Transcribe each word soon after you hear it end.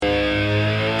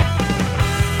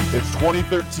It's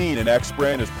 2013 and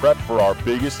X-Brand is prepped for our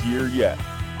biggest year yet.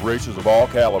 Racers of all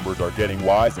calibers are getting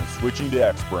wise and switching to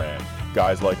X-Brand.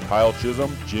 Guys like Kyle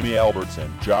Chisholm, Jimmy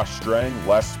Albertson, Josh Strang,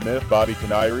 Les Smith, Bobby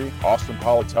Canary, Austin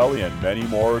Politelli, and many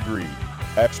more agree.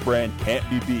 X-Brand can't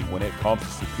be beat when it comes to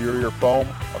superior foam,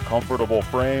 a comfortable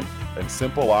frame, and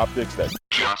simple optics that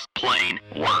just plain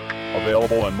work.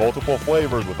 Available in multiple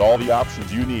flavors with all the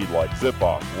options you need like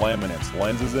zip-offs, laminates,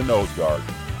 lenses, and nose guard.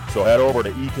 So head over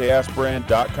to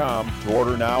eksbrand.com to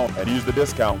order now and use the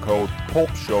discount code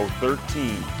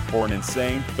PULPSHOW13 for an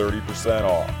insane 30%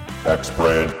 off.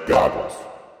 X-Brand Goggles.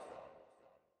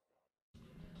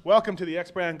 Welcome to the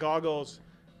X-Brand Goggles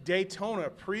Daytona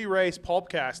pre-race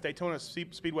Pulpcast, Daytona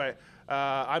Speedway.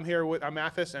 I'm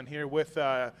Matthes, and here with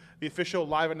the official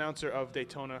live announcer of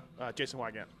Daytona, Jason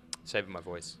Weege. Saving my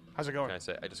voice. How's it going? Can I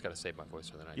say? I just got to save my voice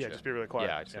for the night. Yeah, show. just be really quiet.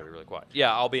 Yeah, I just got to be really quiet.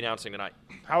 Yeah, I'll be announcing tonight.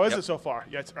 How is it so far?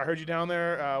 Yeah, I heard you down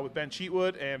there with Ben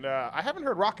Cheatwood, and I haven't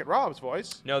heard Rocket Rob's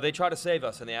voice. No, they try to save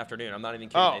us in the afternoon. I'm not even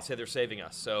kidding. Oh. They say they're saving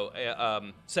us. So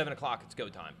 7 o'clock, it's go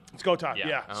time. It's go time. Yeah.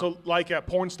 Yeah. Uh-huh. So like a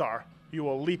porn star, you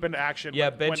will leap into action. Yeah,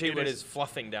 when Ben it Cheatwood is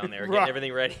fluffing down there, Right. getting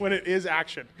everything ready. When it is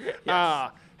action.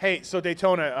 Yes. Hey, so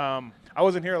Daytona, I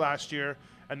wasn't here last year,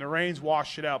 and the rains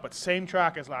washed it out, but same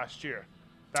track as last year.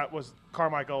 That was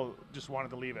Carmichael just wanted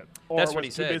to leave it, or That's what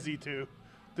was he too said. busy to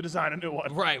design a new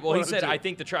one. Right. Well, One he of the said, two. I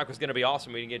think the track was going to be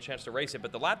awesome. We didn't get a chance to race it,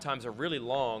 but the lap times are really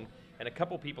long, and a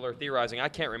couple people are theorizing. I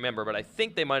can't remember, but I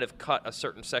think they might have cut a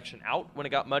certain section out when it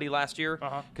got muddy last year,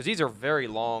 because these are very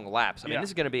long laps. I mean, Yeah. this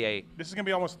is going to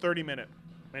be almost 30-minute.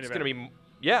 It's going to be.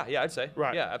 Yeah, I'd say.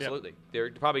 Right, Yeah, yeah. absolutely. They're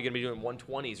probably going to be doing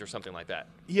 120s or something like that.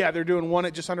 Yeah, they're doing one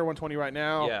at just under 120 right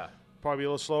now. Yeah. Probably a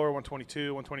little slower,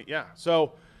 122, 120. Yeah.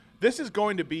 So this is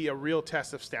going to be a real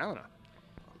test of stamina.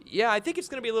 Yeah, I think it's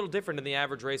going to be a little different in the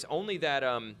average race, only that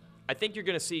I think you're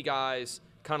going to see guys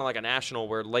kind of like a national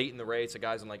where late in the race, a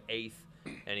guy's in like 8th,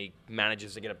 and he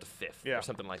manages to get up to 5th or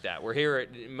something like that. We're here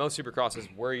at most Supercrosses,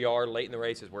 where you are late in the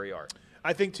race is where you are.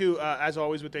 I think, too, as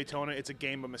always with Daytona, it's a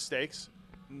game of mistakes.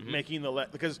 Making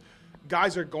because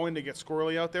guys are going to get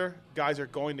squirrely out there. Guys are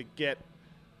going to get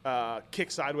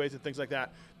kicked sideways and things like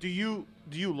that. Do you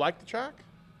like the track?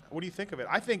 What do you think of it?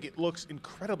 I think it looks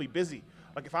incredibly busy.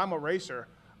 Like if I'm a racer,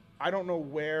 I don't know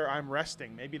where I'm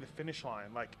resting. Maybe the finish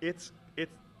line. Like it's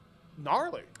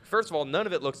gnarly. First of all, none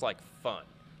of it looks like fun.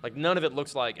 Like, none of it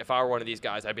looks like if I were one of these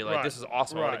guys, I'd be like, this is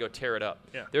awesome. I want to go tear it up.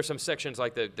 Yeah. There's some sections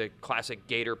like the classic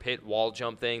Gator Pit wall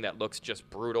jump thing that looks just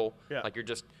brutal. Yeah. Like you're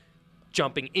just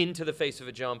jumping into the face of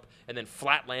a jump and then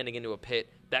flat landing into a pit.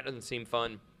 That doesn't seem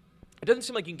fun. It doesn't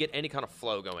seem like you can get any kind of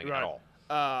flow going at all.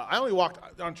 I only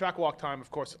walked on track walk time.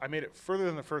 Of course, I made it further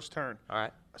than the first turn. All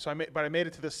right. So I made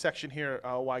it to this section here,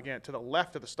 Wygant, to the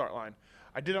left of the start line.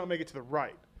 I did not make it to the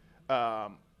right.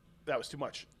 That was too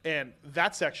much. And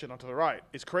that section onto the right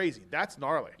is crazy. That's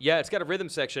gnarly. Yeah, it's got a rhythm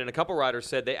section, and a couple riders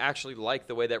said they actually like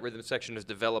the way that rhythm section is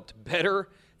developed better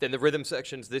than the rhythm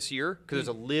sections this year because there's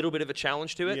a little bit of a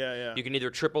challenge to it. Yeah. You can either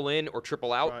triple in or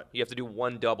triple out. Right. You have to do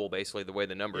one double, basically, the way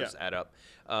the numbers add up.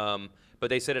 But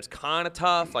they said it's kind of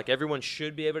tough. Like, everyone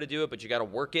should be able to do it, but you got to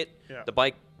work it. Yeah. The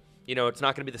bike, it's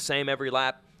not going to be the same every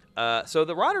lap. So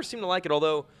the riders seem to like it,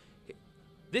 although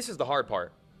this is the hard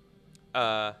part.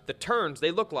 The turns,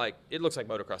 it looks like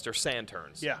motocross. They're sand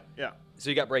turns. Yeah. So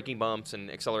you got braking bumps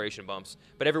and acceleration bumps.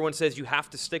 But everyone says you have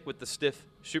to stick with the stiff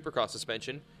Supercross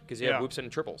suspension because you have whoops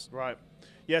and triples. Right.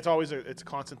 Yeah, it's always a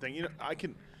constant thing. You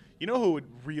know who would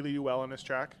really do well on this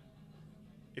track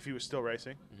if he was still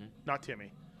racing? Not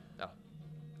Timmy. Oh.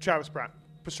 Travis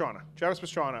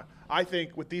Pastrana. I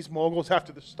think with these moguls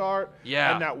after the start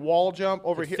and that wall jump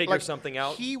over here, figure something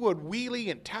out. He would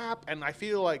wheelie and tap, and I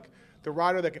feel like the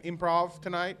rider that can improv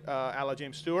tonight, a la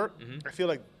James Stewart, I feel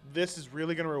like this is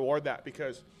really going to reward that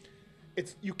because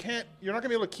you're not going to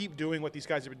be able to keep doing what these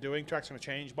guys have been doing. Track's going to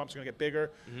change, bumps are going to get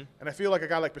bigger, and I feel like a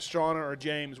guy like Pastrana or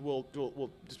James will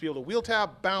just be able to wheel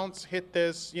tap, bounce, hit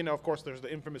this. Of course, there's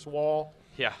the infamous wall.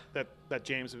 Yeah. That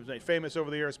James has made famous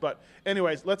over the years. But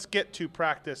anyways, let's get to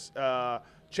practice.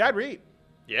 Chad Reed.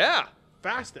 Yeah.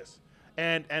 Fastest.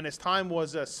 And his time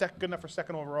was good enough for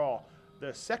second overall.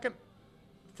 The second,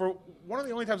 for one of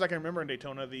the only times I can remember in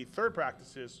Daytona, the third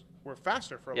practices were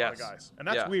faster for a lot of guys. And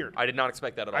that's weird. I did not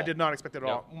expect that at all. I did not expect it at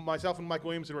all. Myself and Mike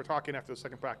Williamson were talking after the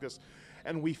second practice,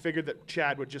 and we figured that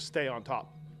Chad would just stay on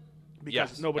top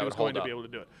because nobody was going to be able to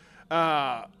do it.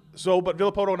 But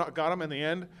Villapoto got him in the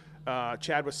end.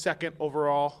 Chad was second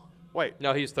overall. Wait.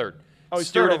 No, he's third. Oh, he's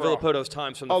Stewart third and overall. Villapoto's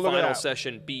times from the final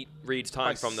session beat Reed's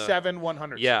time from the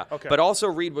 7/100. Yeah. Okay. But also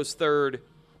Reed was third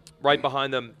right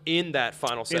behind them in that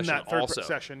final session that third also.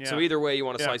 session, yeah. So either way you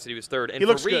want to Yeah. slice it, he was third. And He for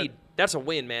looks Reed, good. that's a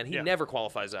win, man. He Yeah. never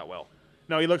qualifies that well.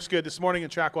 No, he looks good. This morning in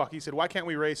track walk, he said, why can't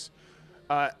we race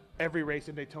every race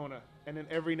in Daytona and then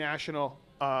every national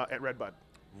at Redbud?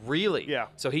 Really? Yeah.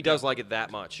 So he does like it that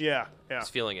much. Yeah. He's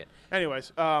feeling it.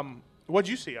 Anyways, what'd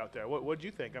you see out there? What'd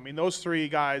you think? I mean, those three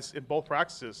guys in both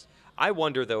practices. I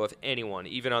wonder, though, if anyone,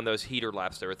 even on those heater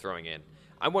laps they were throwing in,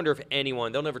 I wonder if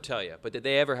anyone, they'll never tell you, but did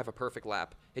they ever have a perfect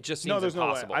lap? It just seems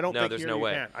impossible. No way. I don't think there's here no you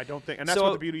way. can. I don't think. And that's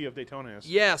what the beauty of Daytona is.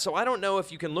 Yeah, so I don't know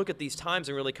if you can look at these times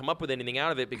and really come up with anything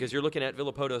out of it because you're looking at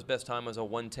Villopoto's best time was a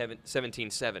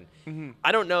 1:17.7.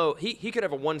 I don't know. He could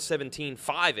have a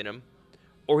 1:17.5 in him,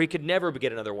 or he could never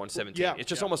get another 1:17. Yeah, It's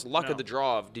just almost luck of the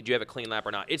draw of did you have a clean lap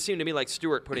or not. It seemed to me like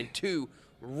Stewart put in 2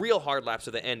 real hard laps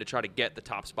at the end to try to get the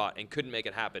top spot and couldn't make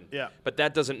it happen. Yeah. But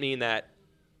that doesn't mean that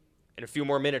in a few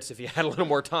more minutes, if he had a little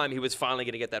more time, he was finally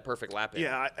going to get that perfect lap in.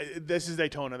 Yeah, this is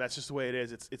Daytona. That's just the way it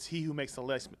is. It's he who makes the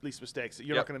least mistakes.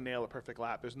 You're not going to nail a perfect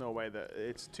lap. There's no way that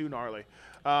it's too gnarly.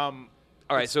 All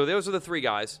right, so those are the 3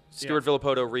 guys. Stewart,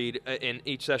 Villopoto, Reed. In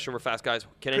each session were fast guys.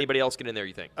 Can anybody else get in there,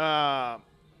 you think? I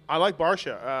like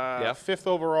Barsha. 5th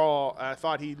overall. I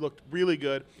thought he looked really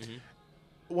good.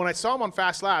 When I saw him on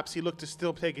fast laps, he looked to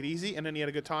still take it easy, and then he had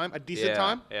a good time, a decent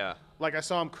time. Yeah. Like I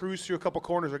saw him cruise through a couple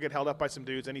corners or get held up by some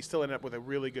dudes, and he still ended up with a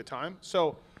really good time.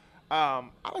 So I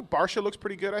like Barsha looks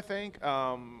pretty good, I think.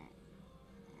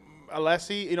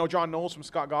 Alessi, John Knowles from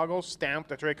Scott Goggles, stamped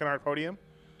the Trey Canard podium.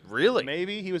 Really?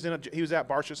 Maybe. He was at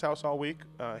Barsha's house all week.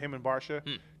 Him and Barsha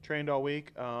trained all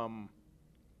week. Canard,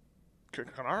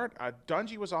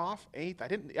 Dungey was off 8th. I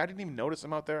didn't even notice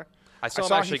him out there. I saw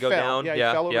him actually go down. Yeah, he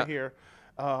fell over here.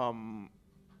 I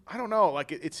don't know.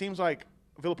 Like it seems like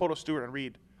Villopoto, Stewart, and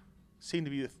Reed seem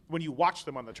to be when you watch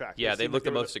them on the track. Yeah, they look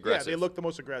the most aggressive. Yeah, they look the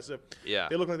most aggressive. Yeah,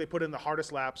 they look like they put in the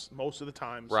hardest laps most of the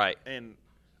times. Right. And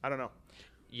I don't know.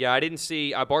 Yeah, I didn't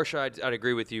see Barsha. I'd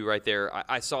agree with you right there.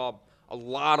 I saw a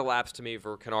lot of laps to me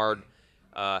for Canard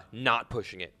not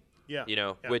pushing it.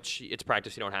 Yeah. Which it's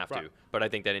practice. You don't have to. But I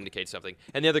think that indicates something.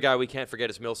 And the other guy we can't forget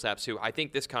is Millsaps, who I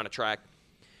think this kind of track.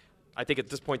 I think at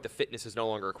this point the fitness is no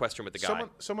longer a question with the guy.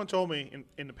 Someone told me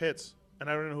in the pits, and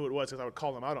I don't know who it was because I would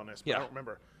call them out on this, but I don't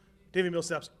remember. Davey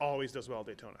Millsaps always does well at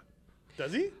Daytona.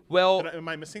 Does he? Well, am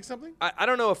I missing something? I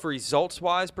don't know if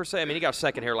results-wise per se. I mean, he got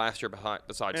second here last year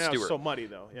besides Stewart. It's so muddy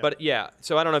though. Yeah. But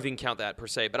so I don't know if you can count that per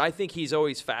se. But I think he's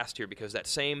always fast here because that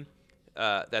same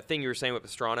that thing you were saying with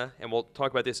Pastrana, and we'll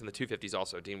talk about this in the 250s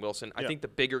also. Dean Wilson. I think the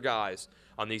bigger guys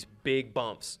on these big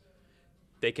bumps,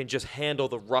 they can just handle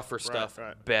the rougher stuff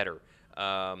better.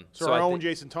 So our own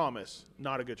Jason Thomas,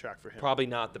 not a good track for him. Probably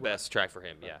not the best track for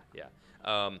him.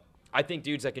 Yeah. I think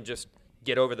dudes that can just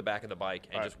get over the back of the bike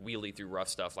and just wheelie through rough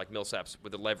stuff like Millsaps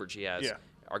with the leverage he has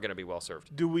are going to be well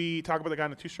served. Do we talk about the guy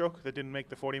in the 2-stroke that didn't make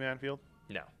the 40-man field?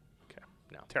 No. Okay.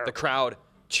 No. Terrible. The crowd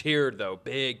cheered, though,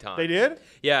 big time. They did?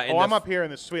 Yeah. I'm up here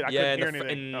in the suite. I couldn't hear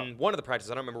anything. In one of the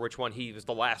practices, I don't remember which one, he was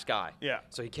the last guy. Yeah.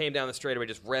 So he came down the straightaway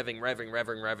just revving,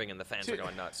 and the fans were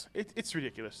going nuts. It's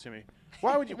ridiculous to me.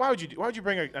 Why would you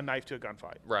bring a knife to a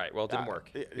gunfight? Right. Well, it didn't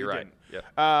work. You're right. Didn't.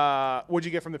 Yeah. What'd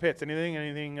you get from the pits?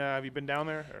 Anything? Have you been down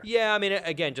there? Or? Yeah. I mean,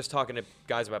 again, just talking to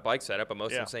guys about bike setup, but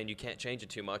most of them saying you can't change it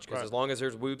too much because as long as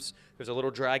there's whoops, there's a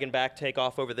little dragon back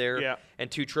takeoff over there,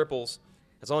 and 2 triples.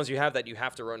 As long as you have that, you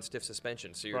have to run stiff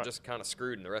suspension, so you're just kind of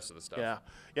screwed in the rest of the stuff.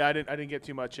 Yeah. I didn't get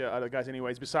too much out of the guys,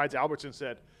 anyways. Besides, Albertson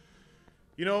said,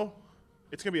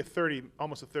 it's gonna be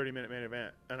almost a 30-minute main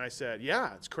event, and I said,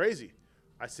 yeah, it's crazy.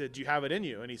 I said, do you have it in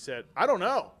you? And he said, I don't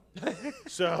know.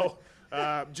 So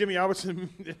Jimmy Albertson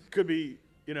could be,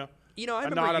 I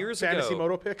remember not years a fantasy ago.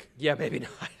 moto pick. Yeah, maybe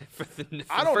not for the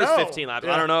I don't first know. 15 laps.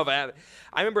 Yeah. I don't know if I have it.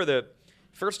 I remember the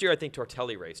first year I think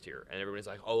Tortelli raced here, and everybody's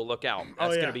like, oh, look out.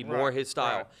 That's going to be more his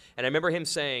style. Right. And I remember him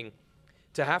saying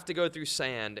to have to go through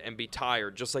sand and be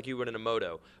tired just like you would in a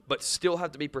moto, but still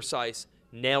have to be precise,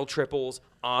 nail triples,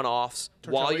 on-offs,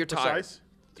 while you're tired.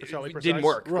 Tortelli precise? Didn't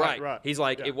work. Right. He's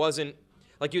like, it wasn't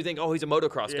like you think, oh, he's a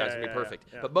motocross guy, it's going to be perfect.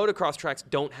 Yeah. But motocross tracks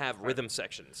don't have rhythm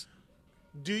sections.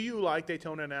 Do you like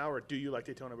Daytona now, or do you like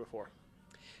Daytona before?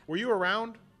 Were you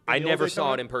around? I never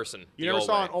saw it in person. You never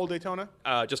saw an old Daytona?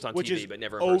 Just on Which TV, is but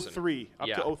never in person. 03, up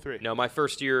to 03. No, my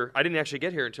first year, I didn't actually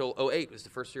get here until 08 was the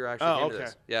first year I actually came to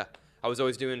this. Yeah. I was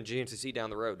always doing GNCC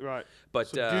down the road. Right. But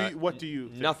so what do you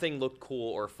think? Nothing looked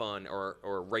cool or fun or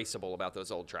raceable about those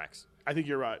old tracks. I think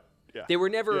you're right. Yeah. They were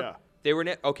never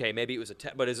okay, maybe it was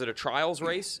but is it a trials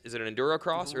race? Is it an enduro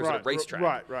cross or is it a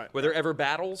racetrack? Right. Were there ever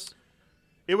battles?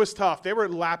 It was tough. They were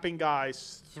lapping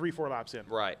guys 3-4 laps in.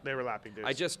 Right. They were lapping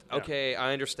dudes.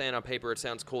 I understand on paper it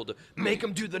sounds cool to make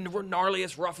them do the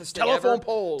gnarliest, roughest thing Telephone ever.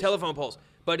 poles. Telephone poles.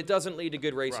 But it doesn't lead to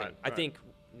good racing. Right. I think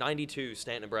 92,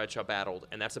 Stanton and Bradshaw battled,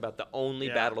 and that's about the only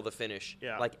battle of the finish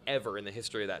like ever in the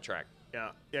history of that track.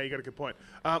 Yeah, you got a good point.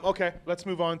 Okay, let's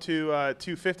move on to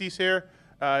 250s here.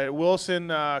 Wilson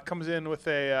comes in with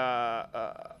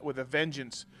a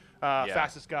vengeance,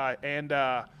 fastest guy, and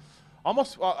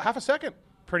almost half a second,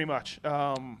 pretty much.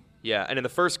 Yeah, and in the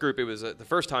first group, it was the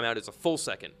first time out. It's a full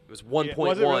second. It was 1.1.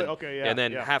 Was it really? Okay, yeah, and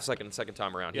then yeah. half second the second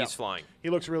time around. Yeah. He's flying. He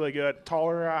looks really good.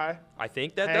 Taller guy. I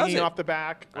think that does hanging it. off the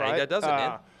back. I right? think that does it,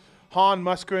 man. Hahn,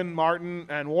 Musquin, Martin,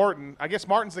 and Wharton. I guess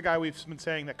Martin's the guy we've been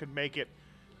saying that could make it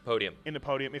Podium. in the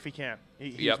podium if he can.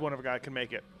 He's Yep. one of a guy that can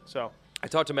make it. So. I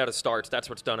talked to him about his starts. That's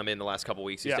what's done him in the last couple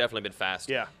weeks. He's Yeah. definitely been fast.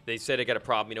 Yeah. They said he got a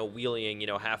problem, wheeling,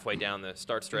 halfway down the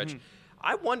start stretch.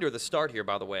 I wonder the start here,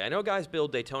 by the way. I know guys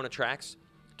build Daytona tracks.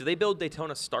 Do they build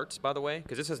Daytona starts, by the way?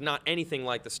 Because this is not anything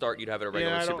like the start you'd have at a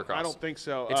regular Supercross. I don't think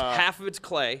so. It's half of it's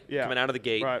clay coming out of the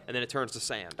gate, right. and then it turns to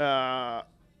sand.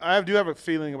 I do have a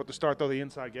feeling about the start, though, the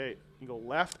inside gate. You go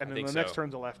left, and then the next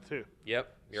turn's a left, too.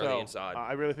 Yep, you're on the inside.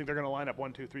 I really think they're going to line up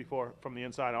 1, 2, 3, 4 from the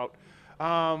inside out.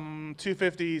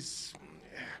 250s,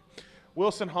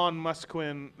 Wilson, Hahn,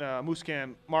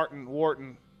 Musquin, Martin,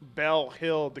 Wharton, Bell,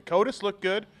 Hill. Dakotas look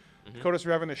good. Dakotas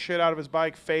revving the shit out of his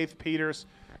bike. Faith, Peters.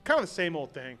 Kind of the same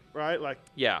old thing, right?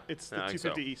 It's the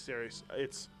 250 East Series.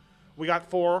 We got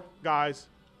 4 guys.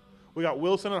 We got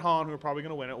Wilson and Hahn, who are probably going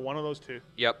to win it. One of those 2.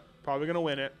 Yep. Probably going to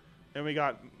win it. And we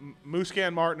got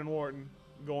Musquin, Martin, and Wharton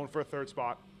going for a 3rd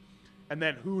spot. And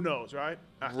then who knows, right?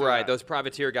 After that. Those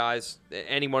privateer guys,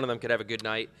 any one of them could have a good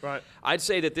night. Right. I'd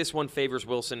say that this one favors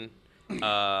Wilson.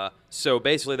 So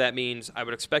basically that means I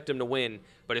would expect him to win.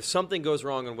 But if something goes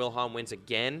wrong and Will Hahn wins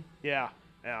again, Yeah.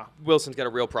 Wilson's got a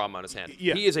real problem on his hand.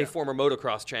 Yeah, He is a former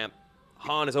motocross champ.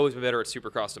 Hahn has always been better at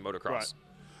supercross than motocross.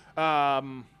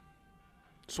 Right.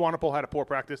 Swanepoel had a poor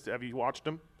practice. Have you watched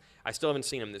him? I still haven't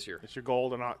seen him this year. It's your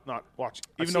goal to not watch.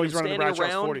 I've Even though seen he's him running the standing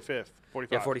Bradshaw's around. 45th.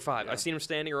 45. Yeah, 45. Yeah. I've seen him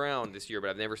standing around this year, but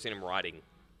I've never seen him riding.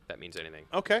 If that means anything.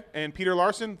 Okay. And Peter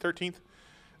Larson, 13th.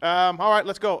 All right,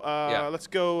 let's go. Let's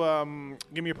go.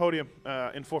 Give me your podium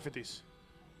in 450s.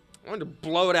 I wanted to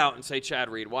blow it out and say Chad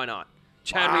Reed. Why not?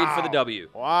 Chad Reed for the W.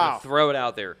 Wow. I'm gonna throw it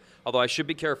out there. Although I should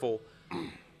be careful.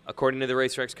 According to the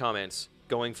RaceRex comments,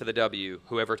 going for the W,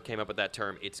 whoever came up with that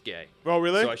term, it's gay. Oh,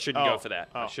 really? So I shouldn't go for that.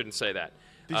 I shouldn't say that.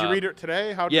 Did you read it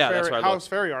today? That's where I looked. How's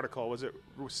Ferry article? Was it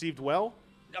received well?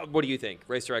 What do you think?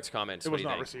 RaceRex comments. It what was do you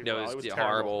not think? received No, well. it It was was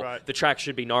horrible. terrible, right. The track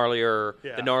should be gnarlier.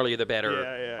 Yeah. The gnarlier, the better.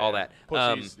 Yeah. All that.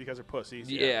 Pussies. You guys are pussies.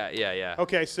 Yeah.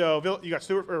 Okay, so you got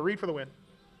Reed for the win.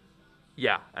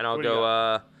 Yeah, and I'll What do you go.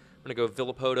 got? I'm gonna go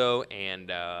Villapoto and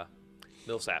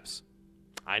Millsaps.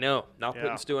 I know, not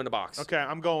putting Stu in the box. Okay,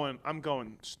 I'm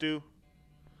going Stu,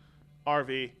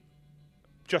 RV,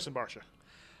 Justin Barsha.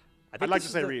 I'd like to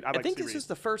say Reed. I think this is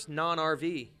the first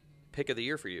non-RV pick of the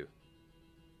year for you.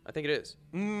 I think it is.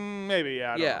 Maybe,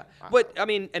 yeah. I don't know. But I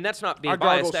mean, and that's not being I'd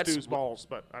biased. go That's Stu's balls,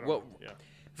 but I don't know. Yeah.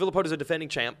 Villapoto's a defending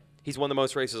champ. He's won the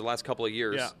most races the last couple of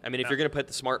years. Yeah. I mean, if you're going to put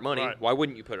the smart money, Right. why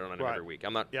wouldn't you put it on another Right. week?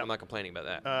 I'm not complaining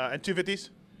about that. And 250s?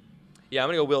 Yeah, I'm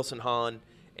going to go Wilson Hahn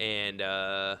and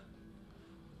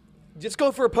just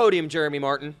go for a podium, Jeremy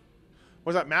Martin.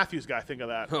 What does that Matthews guy think of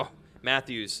that? Oh,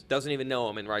 Matthews doesn't even know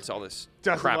him and writes all this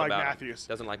Doesn't crap like about Matthews. him.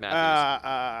 Doesn't like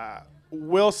Matthews.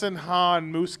 Wilson,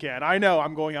 Hahn, Musquin. I know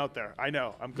I'm going out there. I'm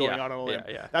going out on a limb.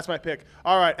 Yeah. That's my pick.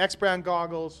 All right, X-Brand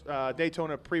Goggles,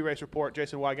 Daytona pre-race report.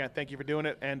 Jason Wygant, thank you for doing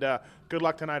it. And good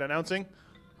luck tonight announcing.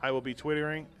 I will be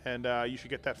Twittering, and you should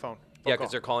get that phone. Yeah,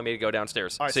 because they're calling me to go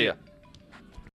downstairs. All right, See ya. ya.